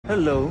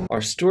Hello.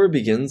 Our story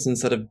begins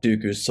inside of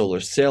Dooku's solar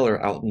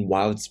sailor out in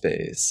wild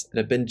space. It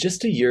had been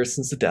just a year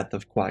since the death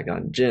of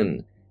Qui-Gon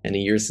Jinn, and a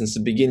year since the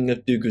beginning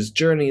of Dooku's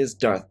journey as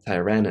Darth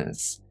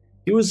Tyrannus.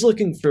 He was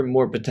looking for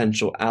more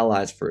potential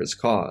allies for his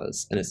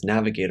cause, and his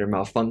navigator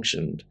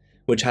malfunctioned,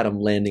 which had him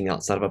landing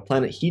outside of a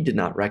planet he did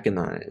not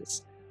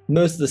recognize.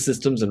 Most of the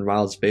systems in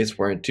wild space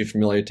weren't too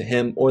familiar to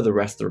him or the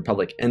rest of the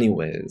Republic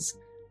anyways.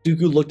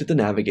 Dooku looked at the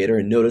navigator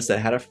and noticed that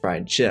it had a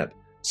fried chip,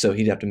 so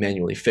he'd have to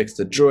manually fix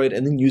the droid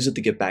and then use it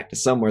to get back to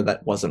somewhere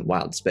that wasn't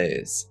wild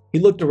space. He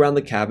looked around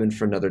the cabin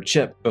for another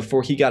chip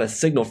before he got a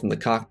signal from the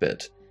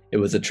cockpit. It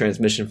was a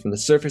transmission from the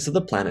surface of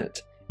the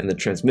planet, and the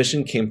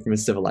transmission came from a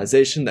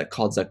civilization that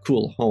called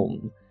Zakuul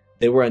home.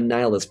 They were a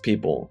nihilist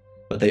people,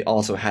 but they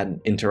also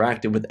hadn't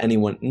interacted with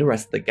anyone in the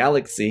rest of the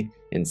galaxy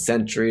in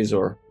centuries,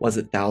 or was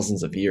it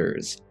thousands of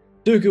years?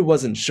 Dooku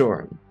wasn't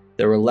sure.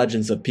 There were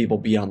legends of people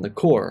beyond the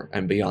core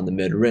and beyond the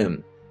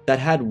mid-rim that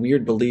had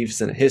weird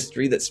beliefs and a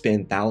history that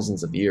spanned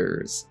thousands of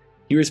years.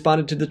 He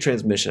responded to the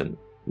transmission,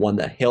 one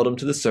that hailed him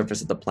to the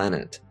surface of the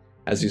planet.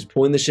 As he was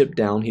pulling the ship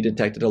down, he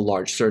detected a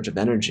large surge of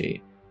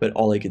energy, but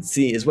all he could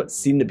see is what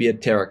seemed to be a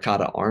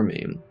terracotta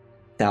army.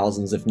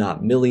 Thousands if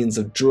not millions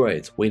of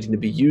droids waiting to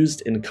be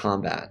used in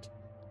combat.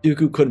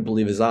 Dooku couldn't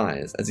believe his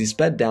eyes as he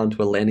sped down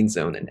to a landing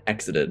zone and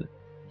exited.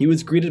 He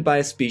was greeted by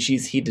a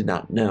species he did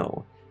not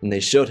know, and they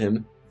showed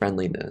him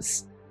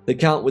friendliness. The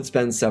Count would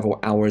spend several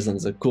hours on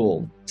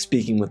Zakuul,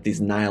 speaking with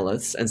these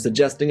nihilists and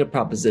suggesting a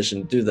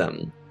proposition to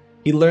them.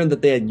 He learned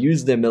that they had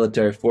used their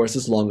military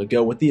forces long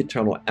ago with the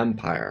Eternal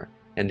Empire,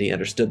 and he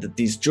understood that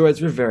these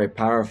droids were very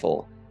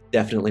powerful,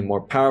 definitely more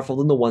powerful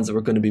than the ones that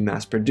were going to be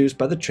mass-produced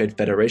by the Trade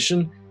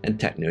Federation and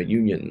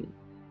Techno-Union.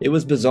 It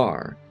was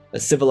bizarre. A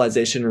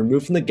civilization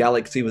removed from the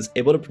galaxy was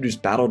able to produce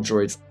battle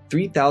droids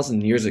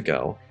 3,000 years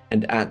ago,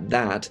 and at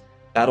that,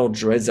 battle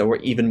droids that were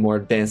even more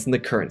advanced than the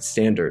current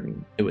standard.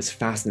 It was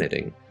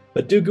fascinating.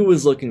 But Dooku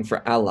was looking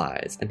for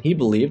allies, and he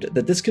believed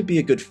that this could be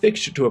a good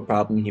fixture to a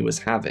problem he was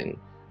having.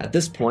 At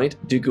this point,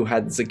 Dooku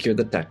hadn't secured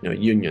the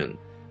Techno-Union,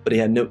 but he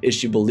had no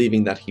issue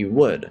believing that he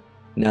would.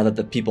 Now that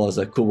the people of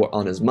Zakuul were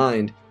on his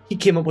mind, he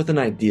came up with an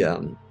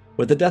idea.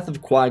 With the death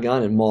of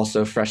Qui-Gon and Maul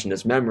so fresh in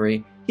his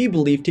memory, he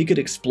believed he could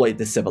exploit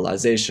the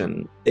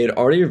civilization. They had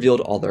already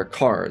revealed all their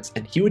cards,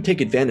 and he would take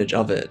advantage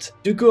of it.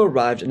 Dooku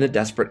arrived in a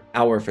desperate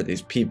hour for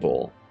these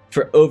people.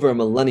 For over a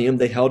millennium,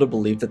 they held a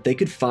belief that they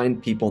could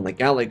find people in the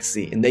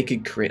galaxy and they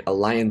could create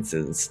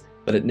alliances,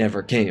 but it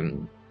never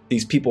came.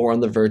 These people were on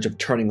the verge of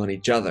turning on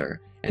each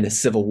other, and a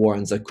civil war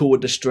on Zakuul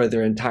would destroy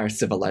their entire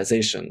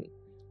civilization.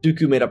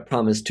 Dooku made a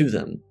promise to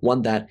them,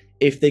 one that,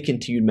 if they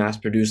continued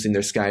mass-producing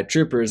their sky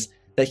troopers,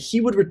 that he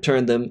would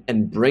return them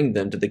and bring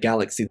them to the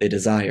galaxy they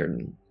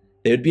desired.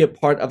 They would be a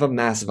part of a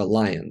massive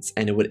alliance,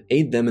 and it would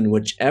aid them in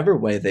whichever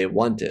way they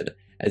wanted,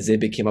 as they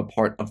became a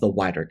part of the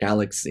wider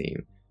galaxy.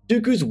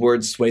 Dooku's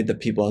words swayed the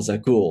people of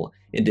Zakuul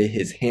into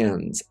his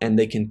hands, and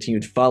they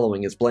continued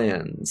following his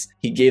plans.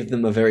 He gave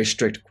them a very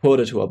strict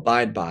quota to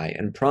abide by,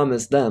 and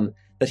promised them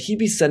that he'd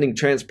be sending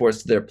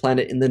transports to their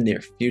planet in the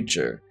near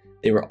future.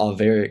 They were all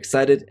very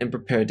excited and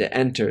prepared to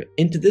enter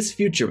into this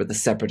future with the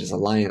Separatist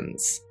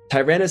Alliance.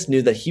 Tyrannus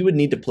knew that he would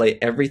need to play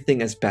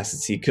everything as best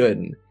as he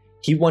could.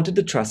 He wanted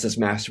to trust his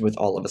master with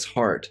all of his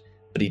heart,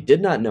 but he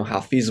did not know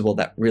how feasible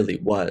that really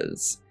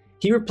was.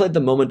 He replayed the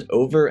moment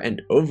over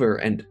and over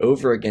and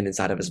over again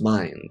inside of his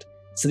mind.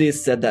 Sidious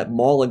said that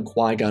Maul and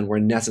Qui-Gon were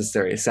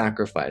necessary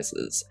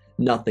sacrifices.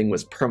 Nothing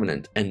was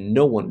permanent and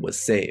no one was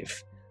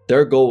safe.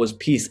 Their goal was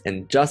peace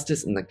and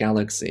justice in the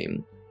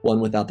galaxy,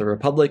 one without the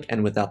Republic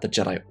and without the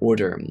Jedi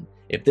Order.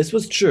 If this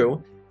was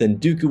true, then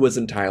Dooku was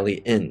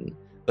entirely in.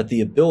 But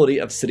the ability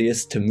of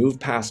Sidious to move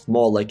past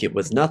Maul like it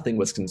was nothing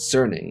was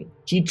concerning.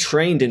 He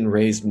trained and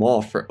raised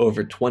Maul for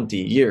over 20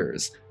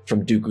 years,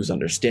 from Dooku's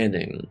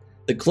understanding.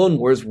 The Clone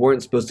Wars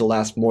weren't supposed to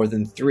last more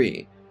than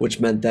 3, which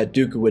meant that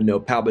Dooku would know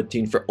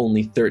Palpatine for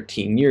only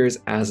 13 years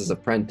as his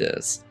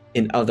apprentice.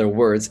 In other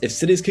words, if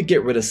Sidious could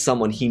get rid of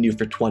someone he knew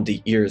for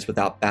 20 years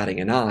without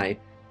batting an eye,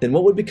 then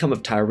what would become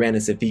of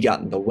Tyrannus if he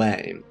got in the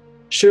way?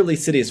 Surely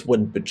Sidious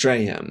wouldn't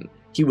betray him.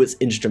 He was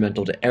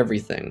instrumental to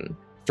everything.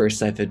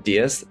 First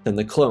Sidious, then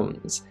the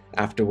clones,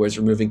 afterwards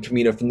removing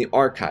Kamino from the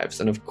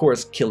archives, and of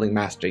course killing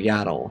Master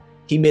Yaddle.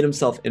 He made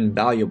himself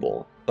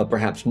invaluable, but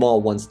perhaps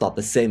Maul once thought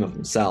the same of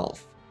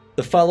himself.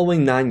 The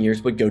following 9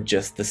 years would go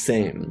just the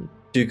same.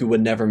 Dooku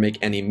would never make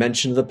any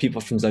mention of the people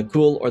from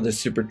Zakuul or the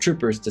Super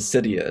Troopers to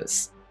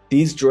Sidious.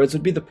 These droids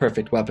would be the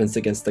perfect weapons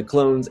against the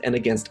clones and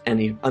against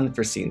any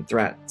unforeseen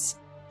threats.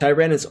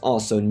 Tyrannus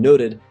also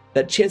noted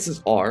that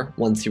chances are,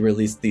 once he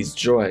released these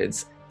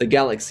droids, the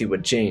galaxy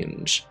would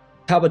change.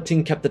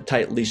 Palpatine kept a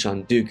tight leash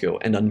on Dooku,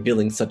 and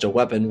unveiling such a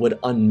weapon would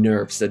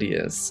unnerve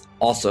Sidious.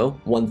 Also,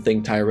 one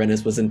thing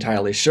Tyrannus was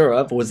entirely sure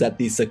of was that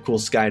these Zakuul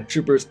sky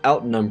troopers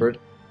outnumbered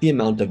the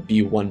amount of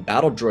B-1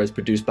 battle droids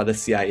produced by the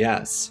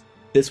CIS.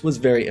 This was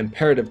very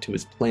imperative to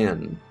his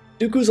plan.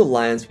 Dooku's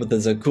alliance with the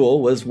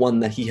Zakuul was one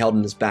that he held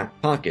in his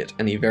back pocket,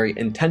 and he very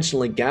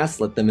intentionally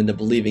gaslit them into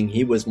believing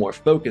he was more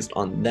focused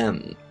on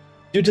them.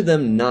 Due to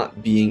them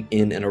not being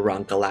in and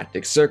around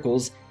galactic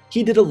circles,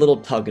 he did a little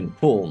tug and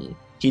pull.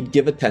 He'd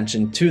give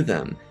attention to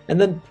them, and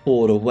then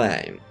pull it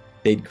away.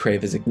 They'd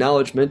crave his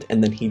acknowledgement,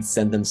 and then he'd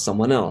send them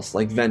someone else,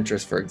 like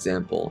Ventress for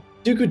example.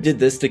 Dooku did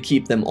this to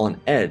keep them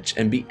on edge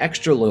and be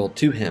extra loyal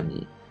to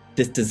him.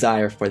 This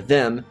desire for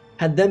them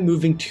had them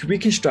moving to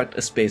reconstruct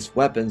a space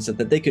weapon so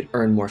that they could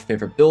earn more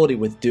favorability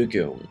with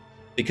Dooku,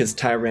 because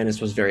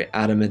Tyrannus was very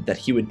adamant that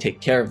he would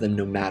take care of them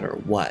no matter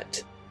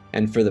what.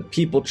 And for the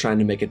people trying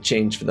to make a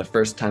change for the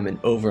first time in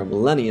over a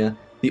millennia,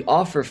 the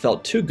offer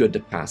felt too good to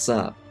pass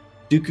up.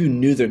 Dooku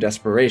knew their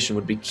desperation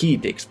would be key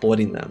to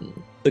exploiting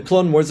them. The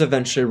Clone Wars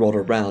eventually rolled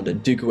around,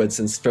 and Dooku had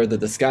since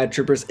furthered the Sky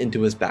Troopers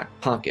into his back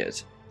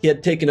pocket. He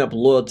had taken up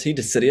loyalty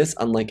to Sidious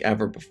unlike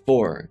ever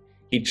before.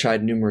 He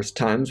tried numerous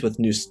times with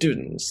new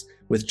students,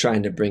 with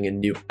trying to bring in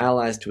new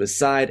allies to his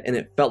side, and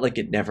it felt like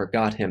it never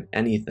got him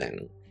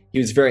anything. He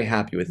was very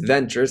happy with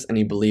Ventress, and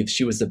he believed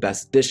she was the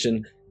best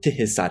addition to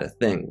his side of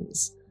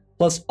things.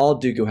 Plus, all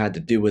Dooku had to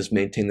do was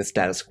maintain the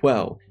status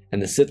quo,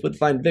 and the Sith would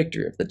find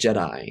victory of the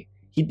Jedi.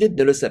 He did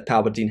notice that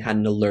Palpatine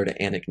hadn't alerted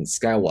Anakin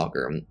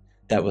Skywalker.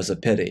 That was a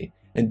pity,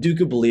 and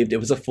Dooku believed it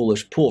was a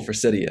foolish pull for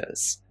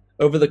Sidious.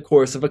 Over the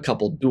course of a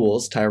couple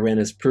duels,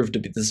 Tyrannus proved to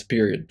be the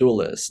superior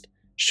duelist.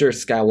 Sure,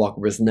 Skywalker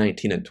was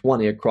 19 and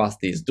 20 across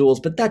these duels,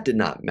 but that did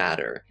not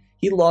matter.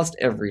 He lost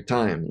every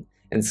time,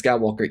 and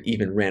Skywalker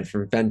even ran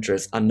from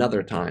Ventress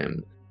another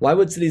time. Why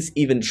would Sidious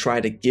even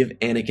try to give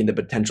Anakin the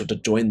potential to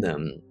join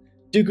them?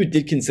 Dooku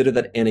did consider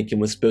that Anakin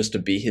was supposed to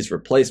be his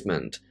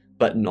replacement,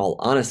 but in all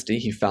honesty,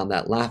 he found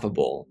that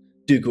laughable.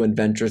 Dooku and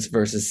Ventress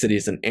versus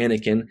Sidious and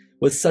Anakin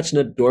was such an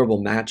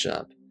adorable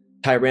matchup.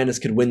 Tyrannus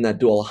could win that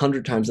duel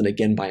 100 times and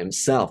again by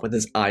himself with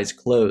his eyes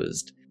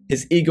closed.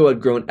 His ego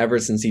had grown ever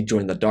since he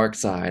joined the dark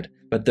side,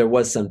 but there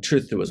was some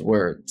truth to his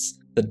words.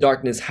 The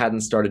darkness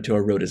hadn't started to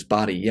erode his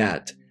body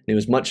yet, and he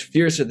was much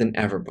fiercer than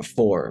ever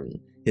before.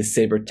 His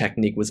saber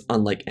technique was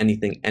unlike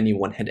anything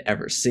anyone had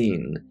ever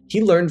seen.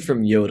 He learned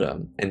from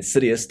Yoda, and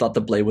Sidious thought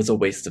the blade was a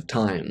waste of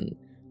time.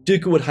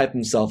 Dooku would hype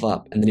himself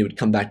up, and then he would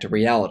come back to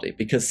reality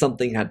because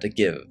something had to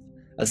give.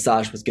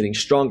 Asajj was getting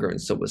stronger,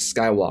 and so was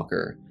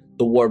Skywalker.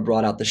 The war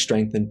brought out the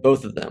strength in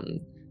both of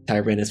them.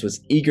 Tyrannus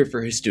was eager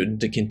for his student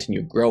to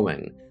continue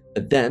growing,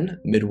 but then,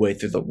 midway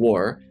through the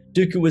war,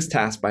 Dooku was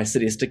tasked by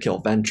Sidious to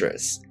kill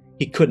Ventress.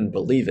 He couldn't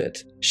believe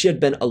it. She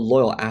had been a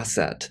loyal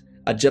asset,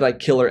 a Jedi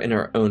killer in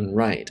her own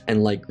right,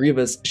 and like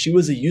Grievous, she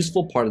was a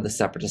useful part of the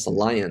Separatist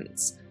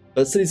alliance.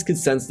 But Sidious could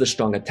sense the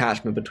strong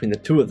attachment between the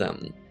two of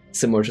them,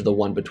 similar to the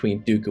one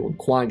between Dooku and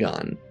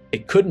Qui-Gon.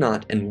 It could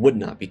not and would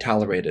not be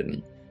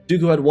tolerated.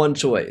 Dooku had one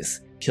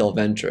choice: kill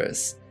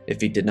Ventress.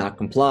 If he did not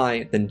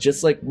comply, then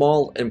just like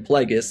Maul and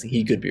Plagueis,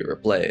 he could be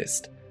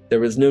replaced. There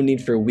was no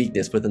need for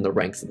weakness within the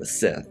ranks of the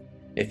Sith.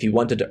 If he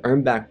wanted to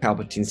earn back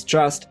Palpatine's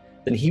trust,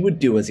 then he would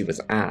do as he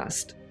was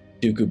asked.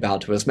 Dooku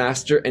bowed to his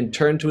master and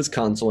turned to his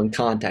console and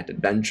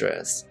contacted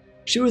Ventress.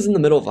 She was in the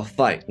middle of a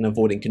fight and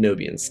avoiding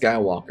Kenobi and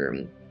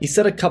Skywalker. He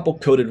said a couple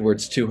coded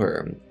words to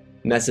her,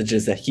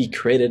 messages that he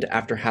created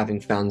after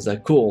having found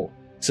Zakuul,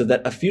 so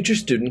that a future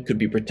student could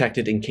be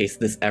protected in case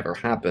this ever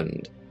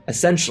happened.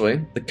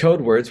 Essentially, the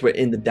code words were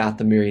in the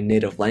Dathomiri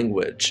native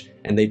language,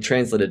 and they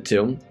translated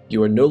to,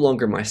 "You are no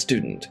longer my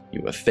student,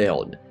 you have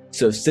failed."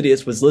 So if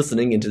Sidious was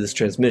listening into this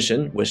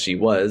transmission, which he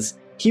was,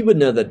 he would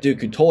know that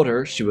Dooku told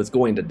her she was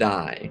going to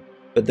die.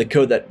 But the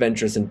code that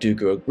Ventress and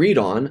Dooku agreed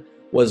on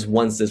was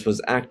once this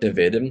was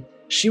activated,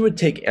 she would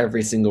take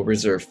every single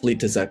reserve fleet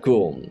to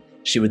Zakuul.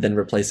 She would then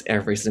replace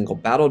every single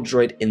battle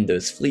droid in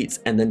those fleets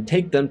and then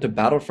take them to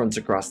battlefronts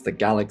across the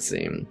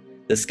galaxy.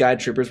 The Sky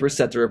Troopers were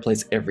set to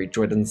replace every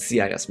droid in the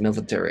CIS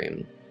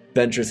military.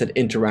 Ventress had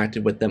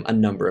interacted with them a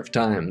number of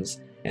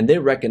times, and they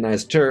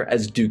recognized her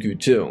as Dooku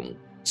too.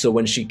 So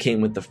when she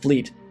came with the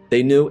fleet,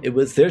 they knew it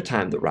was their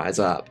time to rise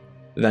up.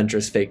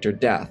 Ventress faked her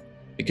death,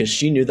 because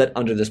she knew that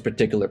under this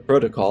particular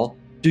protocol,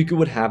 Dooku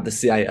would have the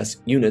CIS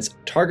units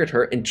target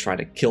her and try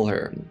to kill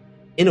her.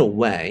 In a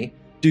way,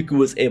 Dooku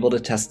was able to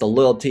test the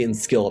loyalty and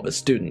skill of a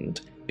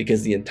student,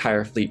 because the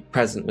entire fleet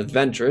present with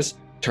Ventress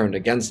turned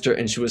against her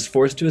and she was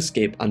forced to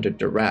escape under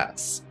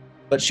duress.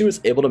 But she was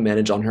able to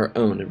manage on her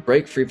own and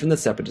break free from the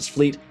Separatist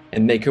fleet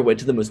and make her way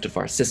to the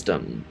Mustafar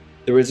system.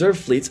 The reserve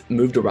fleets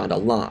moved around a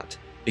lot,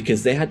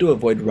 because they had to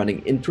avoid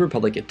running into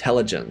Republic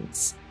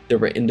intelligence. There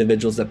were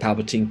individuals that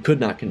Palpatine could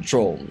not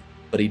control,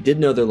 but he did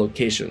know their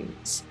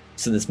locations.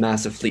 So this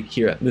massive fleet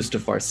here at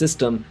Mustafar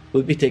system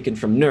would be taken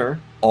from Nur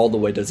all the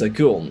way to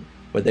Zakuul,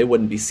 where they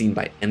wouldn't be seen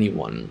by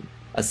anyone.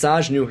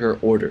 Asajj knew her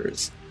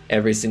orders.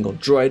 Every single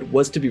droid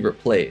was to be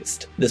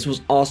replaced. This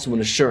was also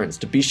an assurance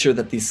to be sure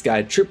that these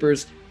Sky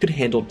Troopers could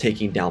handle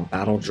taking down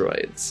battle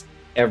droids.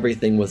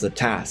 Everything was a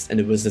task,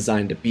 and it was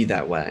designed to be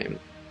that way.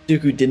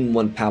 Dooku didn't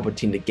want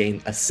Palpatine to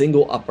gain a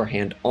single upper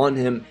hand on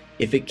him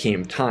if it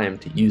came time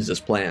to use this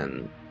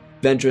plan.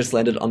 Ventress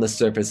landed on the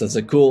surface of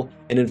Zakuul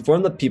and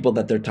informed the people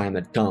that their time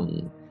had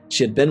come.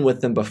 She had been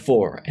with them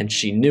before, and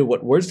she knew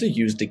what words to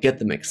use to get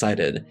them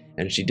excited,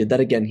 and she did that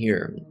again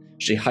here.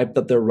 She hyped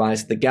up their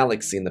rise to the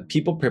galaxy, and the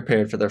people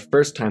prepared for their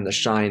first time to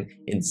shine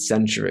in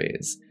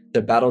centuries.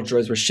 their battle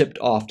droids were shipped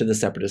off to the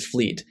Separatist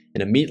fleet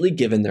and immediately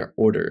given their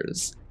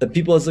orders. The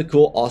people of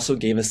Zakuul also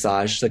gave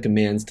Asajj the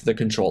commands to their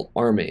control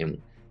army.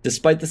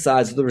 Despite the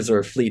size of the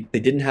reserve fleet, they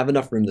didn't have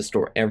enough room to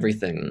store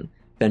everything.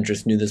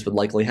 Ventress knew this would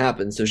likely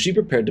happen, so she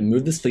prepared to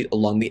move this fleet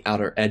along the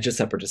outer edge of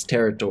Separatist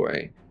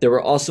territory. There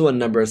were also a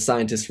number of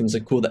scientists from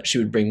Zakuul that she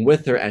would bring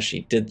with her as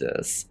she did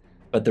this.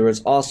 But there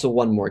was also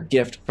one more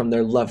gift from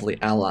their lovely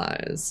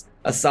allies.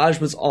 Asajj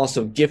was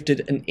also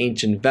gifted an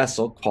ancient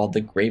vessel called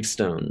the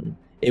Gravestone.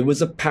 It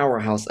was a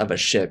powerhouse of a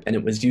ship, and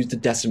it was used to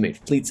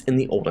decimate fleets in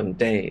the olden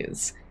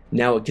days.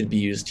 Now it could be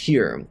used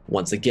here,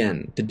 once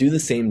again, to do the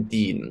same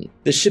deed.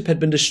 The ship had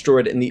been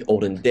destroyed in the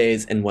olden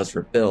days and was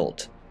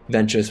rebuilt.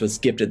 Ventress was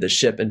gifted the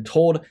ship and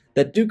told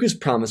that Dooku's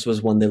promise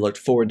was one they looked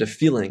forward to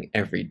feeling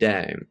every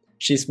day.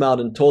 She smiled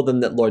and told them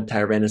that Lord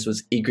Tyrannus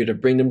was eager to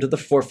bring them to the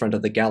forefront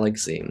of the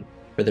galaxy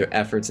for their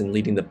efforts in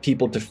leading the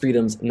people to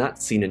freedoms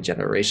not seen in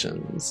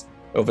generations.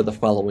 Over the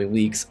following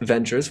weeks,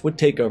 Ventress would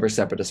take over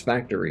Separatist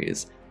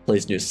factories,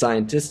 place new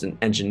scientists and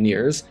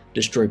engineers,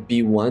 destroy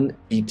B1,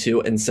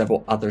 B2, and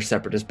several other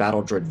Separatist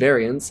battle droid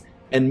variants,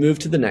 and move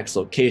to the next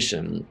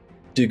location.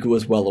 Dooku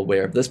was well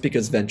aware of this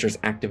because Ventress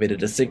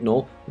activated a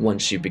signal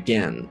once she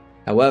began.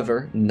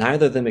 However,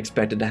 neither of them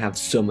expected to have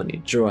so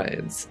many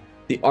droids.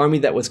 The army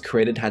that was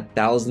created had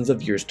thousands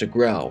of years to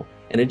grow,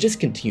 and it just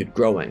continued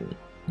growing.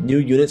 New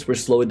units were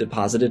slowly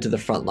deposited to the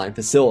frontline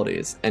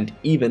facilities, and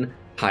even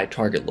high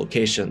target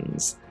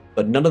locations.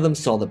 But none of them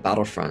saw the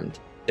battlefront.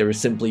 They were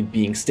simply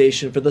being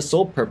stationed for the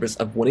sole purpose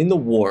of winning the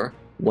war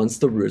once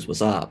the ruse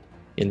was up.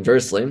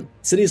 Inversely,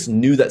 Sidious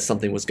knew that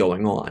something was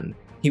going on.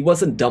 He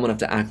wasn't dumb enough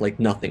to act like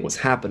nothing was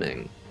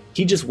happening.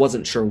 He just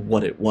wasn't sure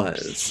what it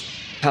was.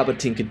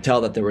 Palpatine could tell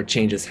that there were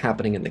changes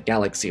happening in the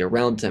galaxy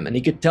around him, and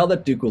he could tell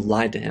that Dooku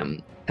lied to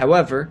him.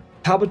 However,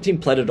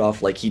 Palpatine played it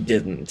off like he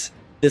didn't.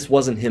 This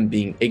wasn't him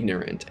being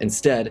ignorant.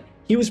 Instead,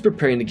 he was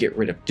preparing to get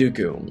rid of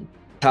Dooku.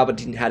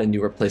 Palpatine had a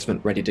new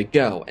replacement ready to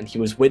go, and he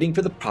was waiting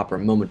for the proper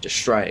moment to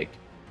strike.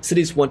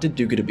 Sidious wanted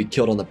Dooku to be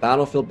killed on the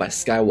battlefield by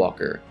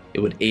Skywalker. It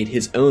would aid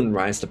his own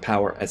rise to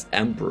power as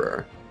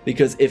Emperor.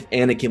 Because if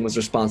Anakin was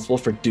responsible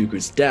for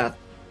Dooku's death,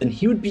 then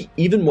he would be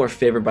even more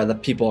favored by the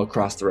people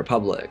across the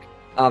Republic.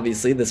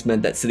 Obviously, this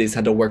meant that Sidious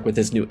had to work with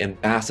his new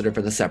ambassador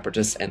for the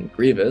Separatists and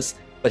Grievous,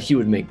 but he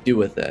would make do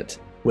with it.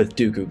 With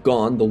Dooku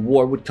gone, the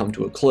war would come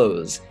to a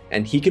close,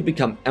 and he could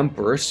become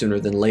Emperor sooner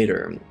than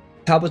later.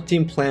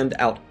 Palpatine planned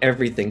out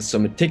everything so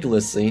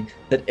meticulously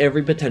that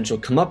every potential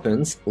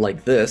comeuppance,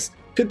 like this,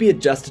 could be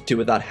adjusted to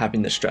without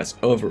having to stress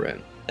over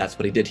it. That's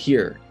what he did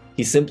here.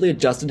 He simply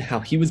adjusted how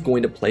he was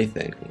going to play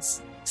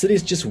things.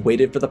 Sidious just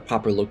waited for the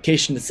proper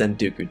location to send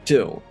Dooku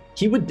to.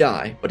 He would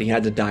die, but he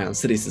had to die on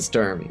Sidious's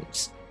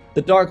terms.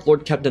 The Dark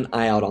Lord kept an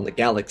eye out on the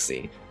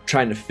galaxy,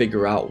 trying to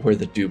figure out where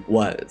the dupe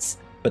was.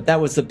 But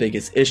that was the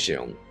biggest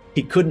issue.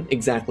 He couldn't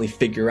exactly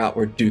figure out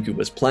where Dooku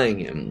was playing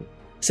him.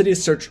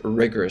 Sidious searched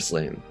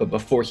rigorously, but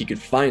before he could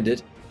find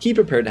it, he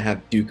prepared to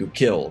have Dooku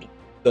killed.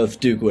 Both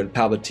Dooku and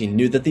Palpatine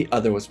knew that the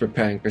other was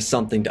preparing for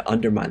something to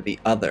undermine the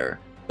other,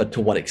 but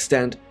to what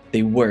extent,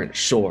 they weren't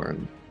sure.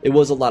 It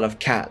was a lot of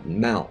cat and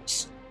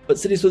mouse. But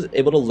Sidious was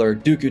able to lure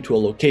Dooku to a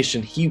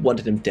location he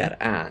wanted him dead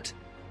at.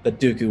 But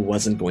Dooku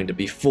wasn't going to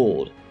be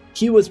fooled.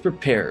 He was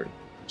prepared.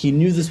 He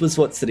knew this was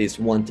what Sidious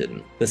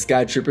wanted. The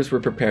Sky Troopers were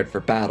prepared for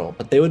battle,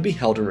 but they would be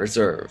held in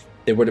reserve.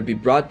 They were to be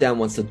brought down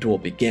once the duel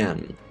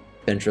began.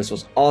 Ventress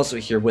was also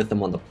here with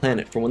them on the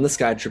planet for when the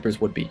Sky Troopers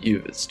would be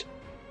used.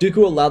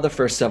 Dooku allowed the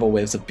first several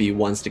waves of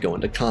B1s to go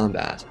into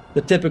combat.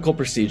 The typical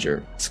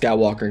procedure,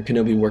 Skywalker and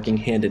Kenobi working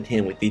hand in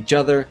hand with each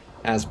other,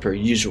 as per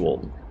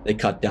usual. They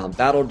cut down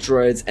battle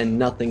droids and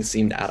nothing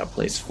seemed out of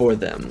place for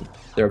them.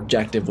 Their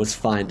objective was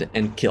find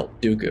and kill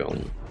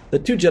Dooku. The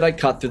two Jedi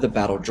cut through the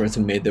battle droids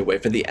and made their way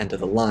for the end of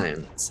the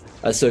lines.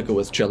 Ahsoka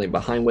was trailing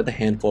behind with a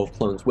handful of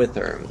clones with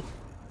her.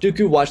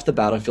 Dooku watched the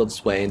battlefield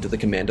sway into the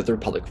command of the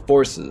Republic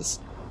forces,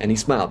 and he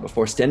smiled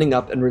before standing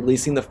up and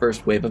releasing the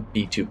first wave of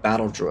B2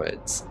 battle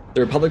droids.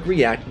 The Republic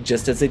reacted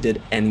just as they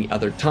did any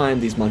other time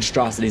these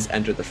monstrosities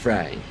entered the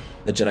fray.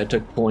 The Jedi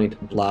took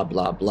point, blah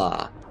blah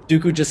blah.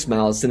 Dooku just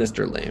smiled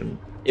sinisterly.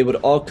 It would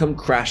all come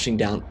crashing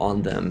down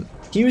on them.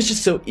 He was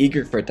just so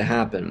eager for it to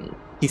happen.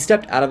 He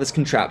stepped out of his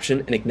contraption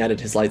and ignited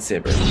his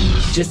lightsaber,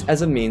 just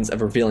as a means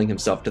of revealing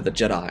himself to the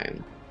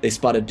Jedi. They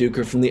spotted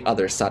Dooku from the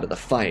other side of the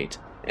fight,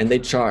 and they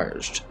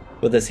charged.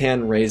 With his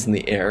hand raised in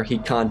the air, he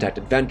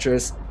contacted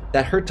Ventress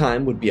that her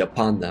time would be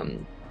upon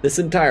them. This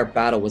entire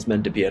battle was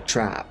meant to be a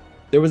trap.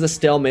 There was a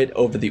stalemate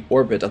over the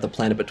orbit of the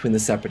planet between the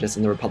Separatists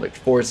and the Republic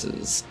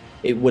forces.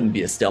 It wouldn't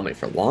be a stalemate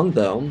for long,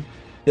 though.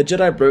 The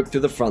Jedi broke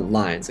through the front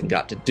lines and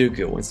got to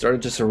Dooku and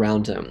started to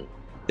surround him.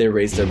 They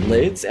raised their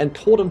blades and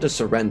told him to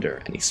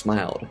surrender, and he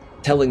smiled,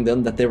 telling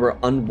them that they were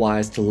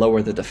unwise to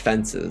lower the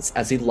defenses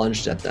as he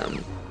lunged at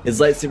them. His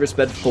lightsaber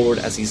sped forward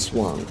as he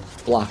swung,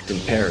 blocked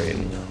and parried.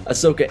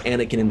 Ahsoka,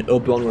 Anakin, and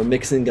Obi-Wan were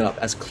mixing it up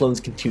as clones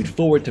continued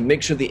forward to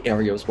make sure the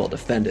area was well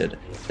defended.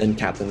 Then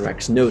Captain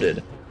Rex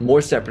noted,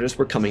 more Separatists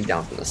were coming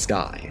down from the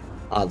sky.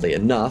 Oddly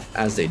enough,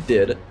 as they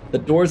did, the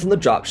doors on the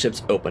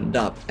dropships opened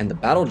up, and the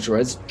battle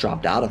droids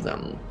dropped out of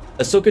them.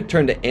 Ahsoka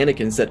turned to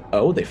Anakin and said,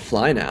 "Oh, they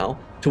fly now,"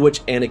 to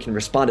which Anakin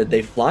responded,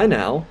 "They fly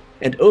now,"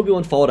 and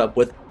Obi-Wan followed up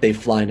with, "They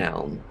fly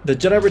now." The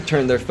Jedi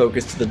returned their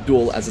focus to the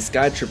duel as the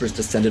Sky Troopers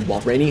descended while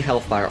raining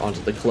hellfire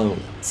onto the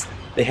clones.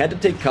 They had to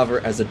take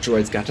cover as the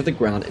droids got to the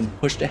ground and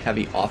pushed a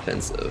heavy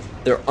offensive.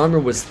 Their armor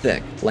was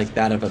thick, like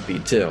that of a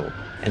B-2,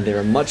 and they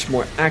were much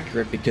more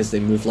accurate because they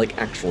moved like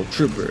actual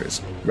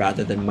troopers,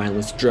 rather than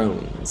mindless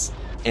drones.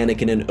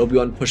 Anakin and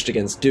Obi-Wan pushed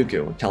against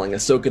Dooku, telling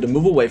Ahsoka to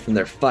move away from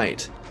their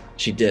fight.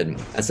 She did,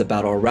 as the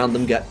battle around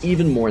them got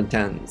even more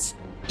intense.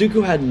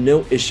 Dooku had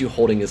no issue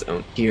holding his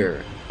own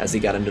here, as he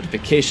got a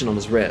notification on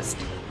his wrist.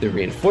 The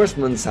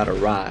reinforcements had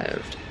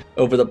arrived.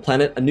 Over the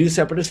planet, a new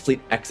Separatist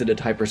fleet exited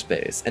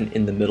hyperspace, and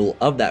in the middle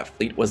of that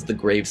fleet was the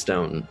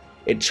Gravestone.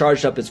 It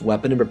charged up its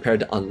weapon and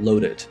prepared to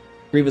unload it.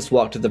 Grievous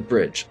walked to the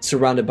bridge,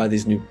 surrounded by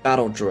these new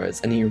battle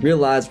droids, and he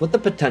realized what the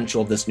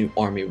potential of this new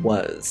army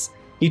was.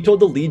 He told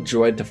the lead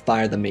droid to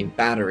fire the main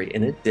battery,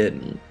 and it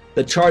did.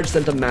 The charge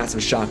sent a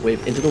massive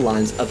shockwave into the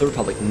lines of the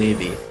Republic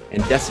Navy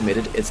and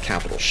decimated its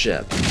capital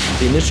ship.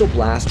 The initial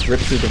blast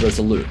ripped through the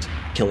Resolute,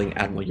 killing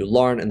Admiral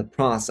Yularen in the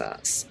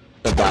process.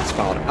 The blast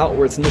followed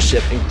outwards in the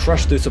ship and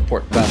crushed through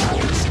support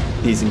vessels.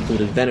 These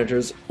included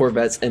Venators,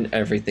 Corvettes, and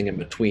everything in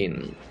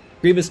between.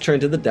 Grievous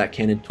turned to the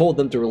deckhand and told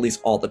them to release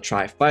all the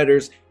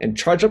Tri-Fighters and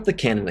charge up the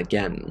cannon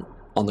again.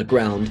 On the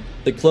ground,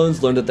 the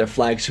clones learned that their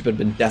flagship had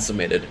been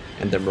decimated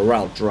and their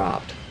morale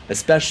dropped,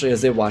 especially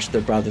as they watched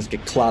their brothers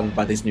get clouded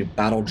by these new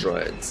battle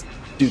droids.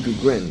 Dooku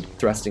grinned,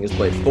 thrusting his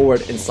blade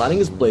forward and sliding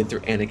his blade through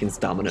Anakin's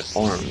dominant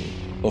arm,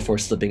 before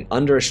slipping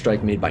under a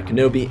strike made by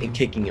Kenobi and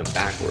kicking him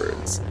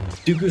backwards.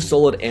 Dooku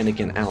soloed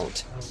Anakin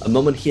out, a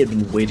moment he had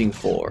been waiting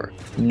for.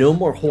 No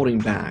more holding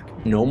back,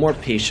 no more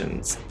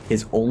patience.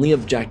 His only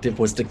objective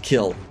was to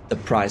kill the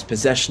prized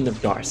possession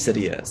of Darth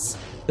Sidious.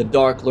 The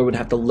Dark Lord would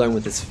have to learn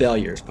with his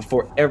failures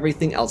before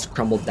everything else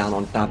crumbled down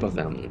on top of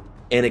him.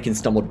 Anakin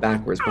stumbled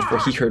backwards before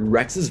he heard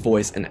Rex's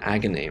voice in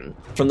agony.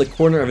 From the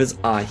corner of his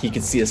eye, he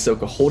could see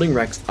Ahsoka holding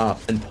Rex up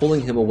and pulling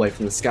him away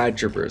from the Sky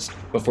Troopers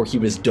before he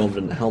was domed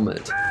in the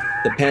helmet.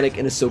 The panic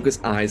in Ahsoka's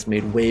eyes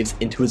made waves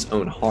into his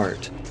own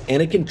heart.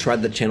 Anakin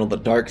tried to channel the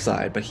dark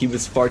side, but he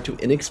was far too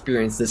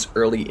inexperienced this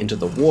early into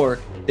the war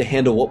to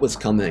handle what was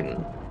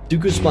coming.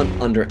 Dooku spun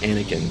under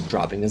Anakin,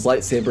 dropping his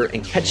lightsaber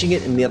and catching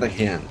it in the other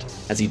hand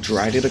as he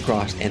dragged it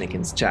across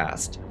Anakin's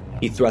chest.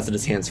 He thrusted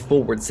his hands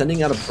forward,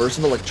 sending out a burst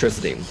of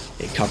electricity.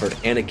 It covered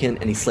Anakin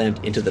and he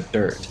slammed into the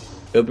dirt.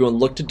 Obi-Wan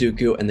looked to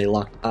Dooku and they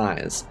locked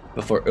eyes,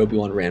 before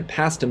Obi-Wan ran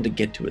past him to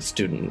get to his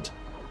student.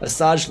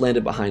 Asajj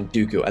landed behind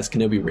Dooku as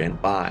Kenobi ran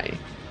by.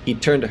 He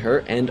turned to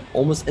her and,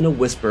 almost in a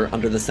whisper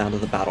under the sound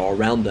of the battle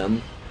around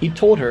them, he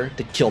told her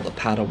to kill the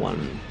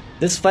Padawan.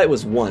 This fight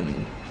was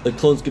won. The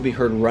clones could be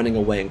heard running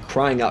away and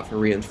crying out for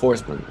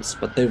reinforcements,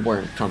 but they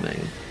weren't coming.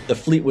 The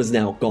fleet was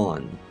now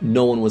gone.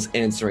 No one was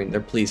answering their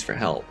pleas for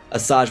help.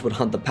 Asajj would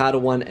hunt the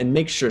Padawan and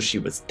make sure she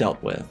was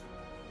dealt with.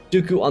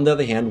 Dooku, on the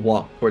other hand,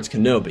 walked towards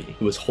Kenobi,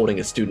 who was holding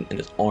a student in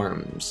his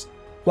arms.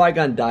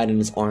 Qui-Gon died in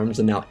his arms,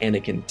 and now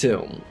Anakin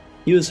too.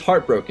 He was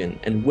heartbroken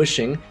and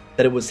wishing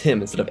that it was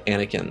him instead of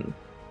Anakin.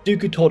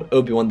 Dooku told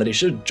Obi-Wan that he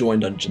should have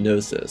joined on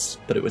Geonosis,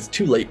 but it was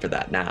too late for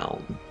that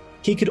now.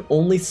 He could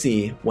only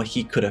see what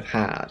he could have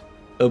had.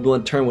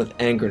 Obi-Wan turned with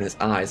anger in his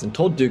eyes and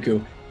told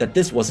Dooku that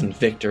this wasn't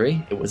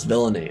victory, it was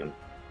villainy.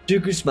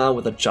 Dooku smiled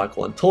with a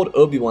chuckle and told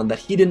Obi-Wan that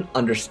he didn't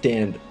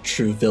understand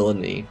true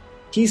villainy.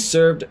 He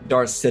served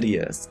Darth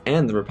Sidious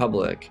and the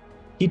Republic.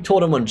 He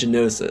told him on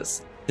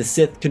Geonosis, the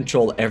Sith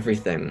control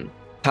everything.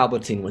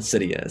 Palpatine was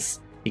Sidious.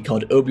 He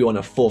called Obi-Wan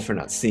a fool for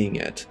not seeing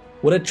it.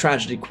 What a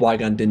tragedy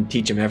Qui-Gon didn't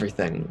teach him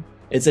everything.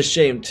 It's a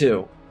shame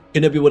too.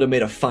 Kenobi would have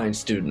made a fine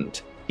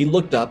student. He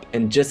looked up,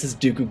 and just as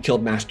Dooku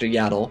killed Master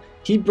Yaddle,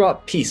 he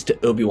brought peace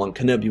to Obi-Wan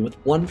Kenobi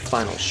with one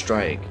final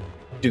strike.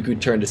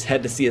 Dooku turned his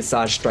head to see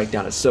Asajj strike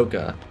down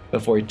Ahsoka,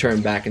 before he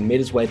turned back and made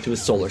his way to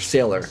his solar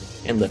sailor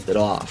and lifted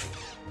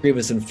off.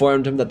 Grievous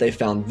informed him that they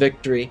found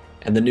victory,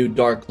 and the new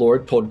Dark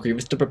Lord told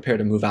Grievous to prepare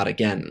to move out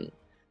again.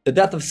 The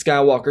death of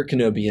Skywalker,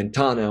 Kenobi, and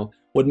Tano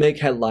would make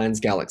headlines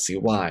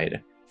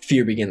galaxy-wide.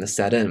 Fear began to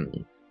set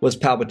in. Was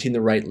Palpatine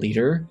the right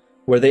leader?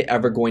 Were they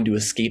ever going to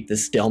escape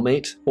this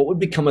stalemate? What would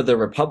become of the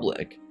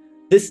Republic?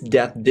 This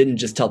death didn't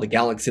just tell the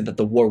galaxy that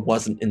the war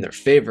wasn't in their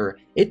favor,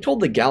 it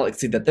told the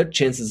galaxy that their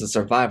chances of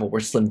survival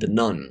were slim to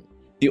none.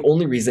 The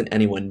only reason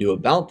anyone knew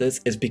about this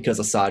is because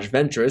Asajj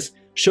Ventress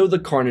showed the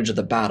carnage of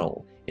the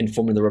battle,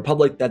 informing the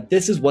Republic that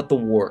this is what the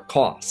war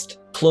cost.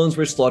 Clones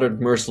were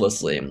slaughtered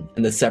mercilessly,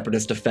 and the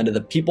Separatists defended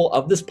the people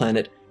of this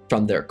planet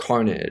from their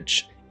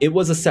carnage. It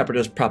was a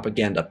Separatist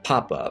propaganda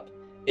pop-up.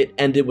 It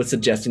ended with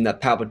suggesting that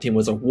Palpatine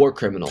was a war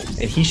criminal,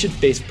 and he should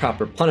face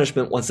proper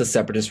punishment once the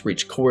Separatists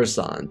reached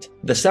Coruscant.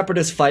 The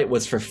Separatist fight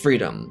was for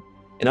freedom.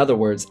 In other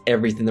words,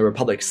 everything the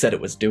Republic said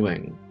it was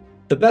doing.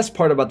 The best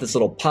part about this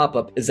little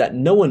pop-up is that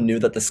no one knew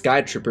that the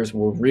Sky Troopers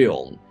were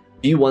real.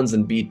 B-1s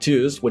and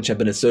B-2s, which had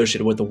been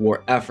associated with the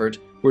war effort,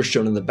 were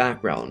shown in the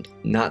background,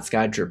 not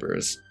Sky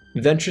Troopers.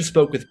 Ventress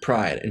spoke with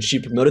pride, and she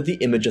promoted the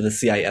image of the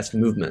CIS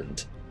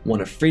movement, one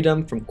of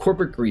freedom from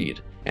corporate greed,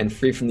 and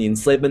free from the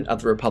enslavement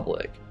of the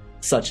Republic.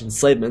 Such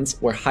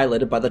enslavements were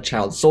highlighted by the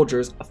child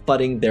soldiers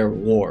fighting their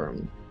war.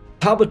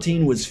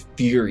 Palpatine was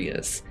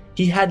furious.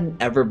 He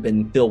hadn't ever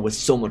been filled with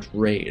so much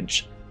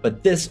rage.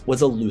 But this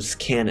was a loose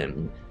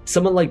cannon.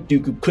 Someone like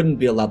Dooku couldn't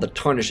be allowed to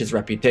tarnish his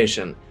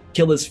reputation,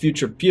 kill his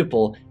future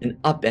pupil,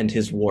 and upend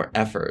his war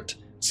effort.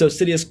 So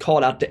Sidious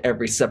called out to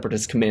every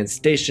Separatist command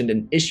stationed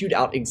and issued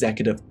out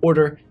Executive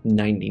Order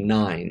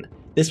 99.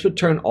 This would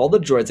turn all the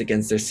droids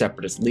against their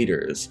Separatist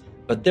leaders.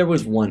 But there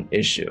was one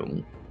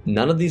issue.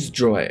 None of these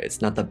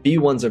droids, not the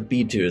B1s or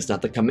B2s,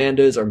 not the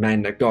commandos or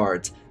Magna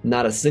Guards,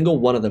 not a single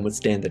one of them would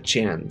stand a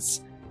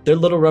chance. Their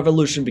little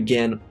revolution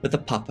began with a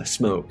puff of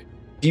smoke.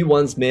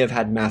 B1s may have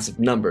had massive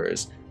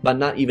numbers, but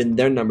not even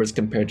their numbers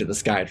compared to the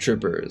Sky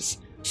Troopers.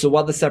 So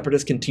while the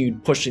Separatists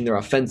continued pushing their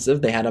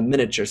offensive, they had a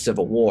miniature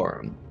civil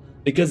war.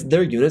 Because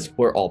their units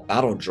were all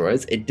battle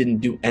droids, it didn't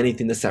do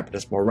anything to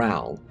Separatist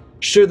morale.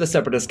 Sure, the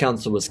Separatist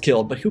Council was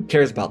killed, but who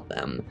cares about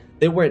them?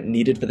 They weren't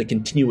needed for the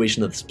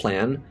continuation of this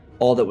plan.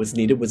 All that was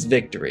needed was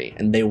victory,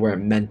 and they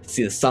weren't meant to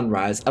see the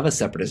sunrise of a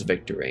Separatist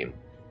victory.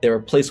 They were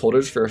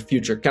placeholders for a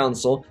future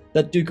council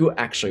that Dooku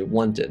actually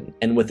wanted,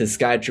 and with his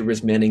Sky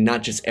Troopers manning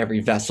not just every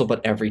vessel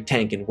but every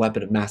tank and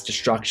weapon of mass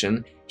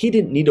destruction, he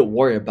didn't need to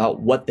worry about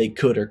what they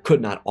could or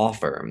could not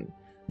offer.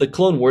 The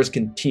Clone Wars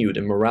continued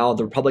and morale of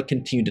the Republic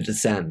continued to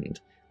descend.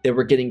 They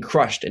were getting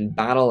crushed in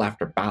battle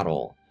after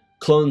battle.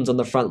 Clones on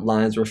the front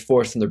lines were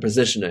forced in their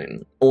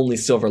positioning. Only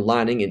silver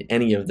lining in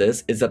any of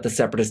this is that the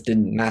Separatists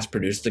didn't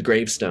mass-produce the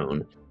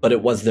gravestone, but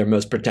it was their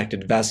most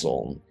protected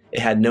vessel. It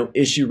had no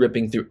issue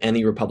ripping through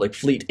any Republic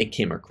fleet it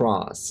came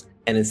across,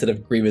 and instead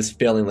of Grievous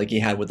failing like he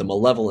had with the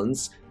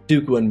Malevolence,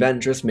 Dooku and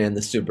Ventress manned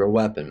the super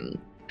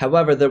weapon.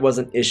 However, there was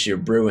an issue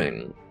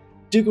brewing.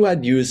 Dooku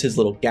had used his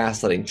little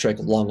gaslighting trick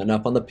long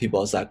enough on the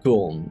people of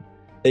Zakuul.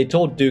 They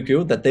told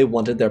Dooku that they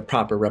wanted their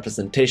proper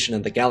representation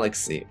in the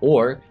galaxy,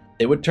 or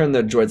they would turn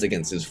their droids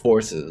against his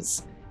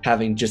forces.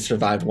 Having just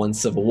survived one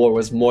civil war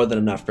was more than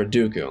enough for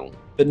Dooku.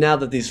 But now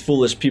that these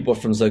foolish people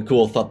from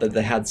Zakuul thought that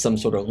they had some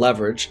sort of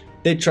leverage,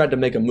 they tried to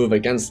make a move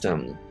against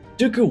him.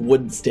 Dooku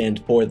wouldn't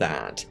stand for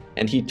that,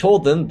 and he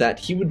told them that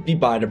he would be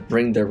by to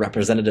bring their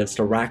representatives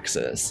to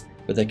Raxus,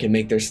 where they could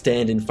make their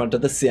stand in front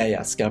of the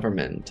CIS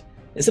government.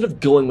 Instead of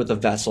going with a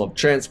vessel of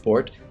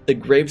transport, the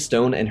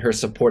Gravestone and her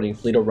supporting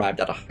fleet arrived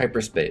out of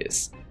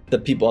hyperspace. The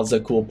people of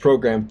Zakuul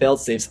programmed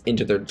failsafes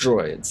into their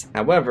droids.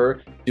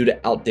 However, due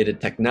to outdated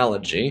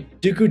technology,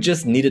 Dooku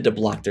just needed to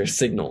block their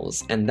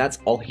signals, and that's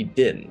all he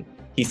did.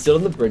 He stood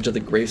on the bridge of the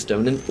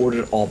Gravestone and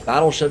ordered all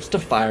battleships to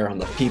fire on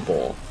the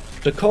people.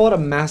 To call it a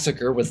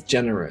massacre was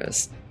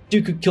generous.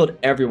 Dooku killed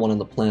everyone on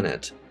the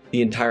planet.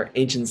 The entire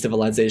ancient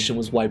civilization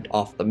was wiped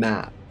off the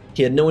map.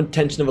 He had no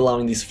intention of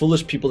allowing these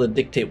foolish people to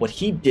dictate what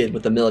he did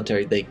with the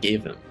military they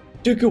gave him.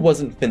 Dooku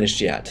wasn't finished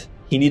yet.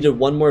 He needed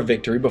one more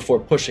victory before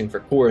pushing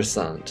for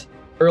Coruscant.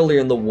 Earlier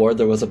in the war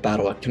there was a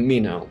battle at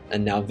Kamino,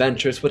 and now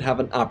Ventress would have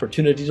an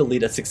opportunity to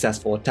lead a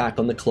successful attack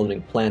on the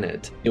cloning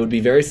planet. It would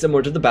be very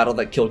similar to the battle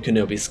that killed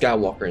Kenobi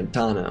Skywalker in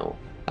Tano.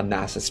 A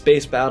massive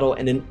space battle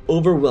and an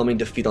overwhelming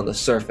defeat on the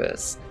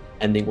surface,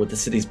 ending with the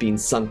cities being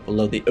sunk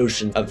below the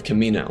ocean of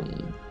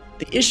Kamino.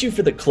 The issue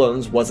for the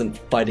clones wasn't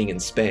fighting in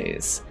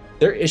space.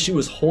 Their issue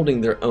was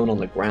holding their own on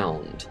the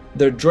ground.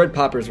 Their droid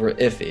poppers were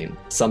iffy.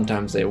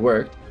 Sometimes they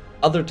worked,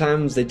 other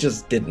times they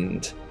just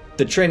didn't.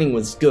 The training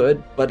was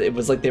good, but it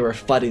was like they were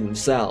fighting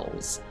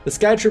themselves. The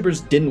Sky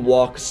Troopers didn't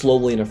walk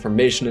slowly in a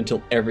formation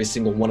until every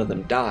single one of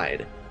them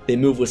died. They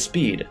moved with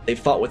speed, they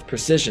fought with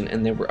precision,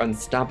 and they were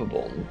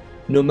unstoppable.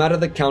 No matter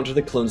the counter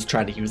the clones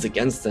tried to use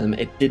against them,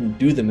 it didn't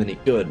do them any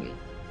good.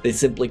 They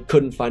simply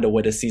couldn't find a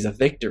way to seize a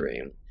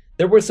victory.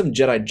 There were some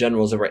Jedi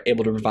generals that were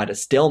able to provide a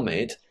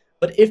stalemate,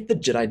 but if the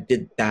Jedi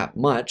did that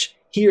much,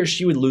 he or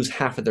she would lose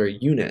half of their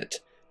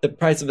unit. The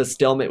price of a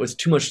stalemate was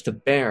too much to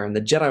bear, and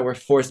the Jedi were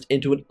forced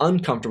into an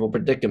uncomfortable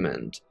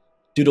predicament.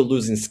 Due to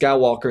losing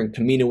Skywalker and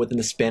Kamino within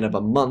the span of a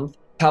month,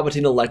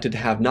 Palpatine elected to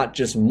have not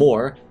just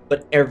more,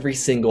 but every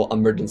single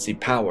emergency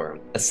power,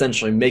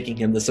 essentially making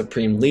him the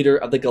supreme leader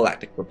of the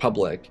Galactic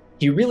Republic.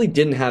 He really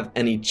didn't have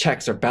any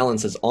checks or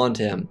balances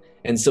onto him,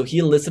 and so he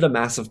enlisted a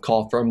massive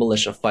call for a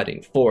militia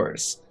fighting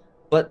force.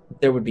 But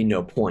there would be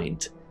no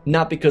point.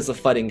 Not because the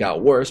fighting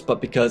got worse,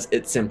 but because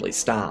it simply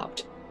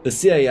stopped. The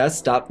CIS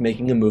stopped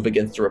making a move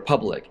against the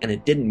Republic, and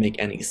it didn't make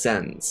any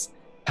sense.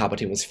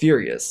 Palpatine was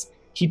furious.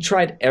 He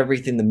tried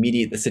everything to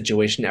mediate the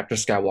situation after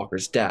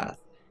Skywalker's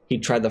death. He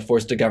tried to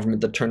force the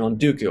government to turn on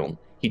Dooku.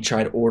 He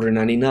tried Order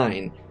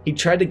 99. He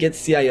tried to get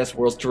CIS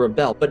worlds to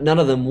rebel, but none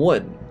of them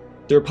would.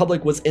 The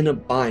Republic was in a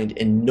bind,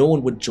 and no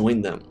one would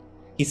join them.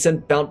 He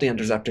sent bounty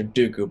hunters after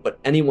Dooku, but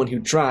anyone who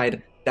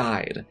tried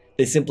died.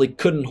 They simply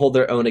couldn't hold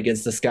their own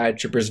against the Sky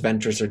Troopers,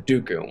 Ventress, or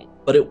Dooku.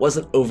 But it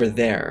wasn't over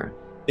there.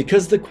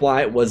 Because the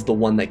Quiet was the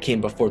one that came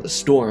before the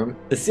storm,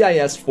 the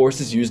CIS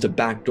forces used a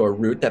backdoor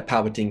route that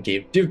Palpatine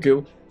gave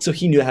Dooku, so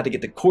he knew how to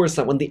get to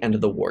Coruscant when the end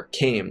of the war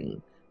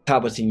came.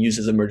 Palpatine used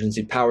his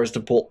emergency powers to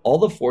pull all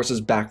the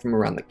forces back from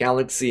around the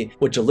galaxy,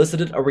 which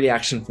elicited a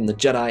reaction from the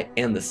Jedi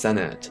and the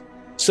Senate.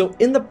 So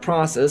in the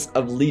process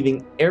of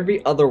leaving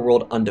every other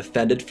world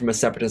undefended from a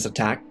Separatist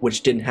attack,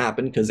 which didn't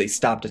happen because they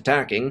stopped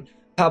attacking,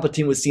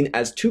 Palpatine was seen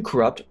as too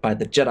corrupt by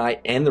the Jedi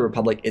and the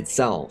Republic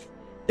itself.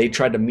 They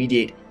tried to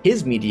mediate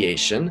his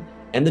mediation,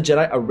 and the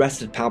Jedi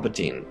arrested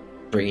Palpatine,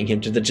 bringing him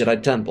to the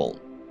Jedi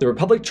Temple. The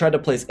Republic tried to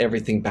place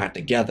everything back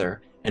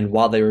together, and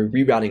while they were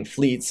rerouting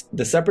fleets,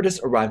 the Separatists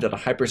arrived at a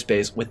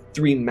hyperspace with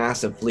 3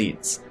 massive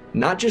fleets.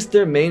 Not just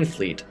their main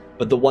fleet,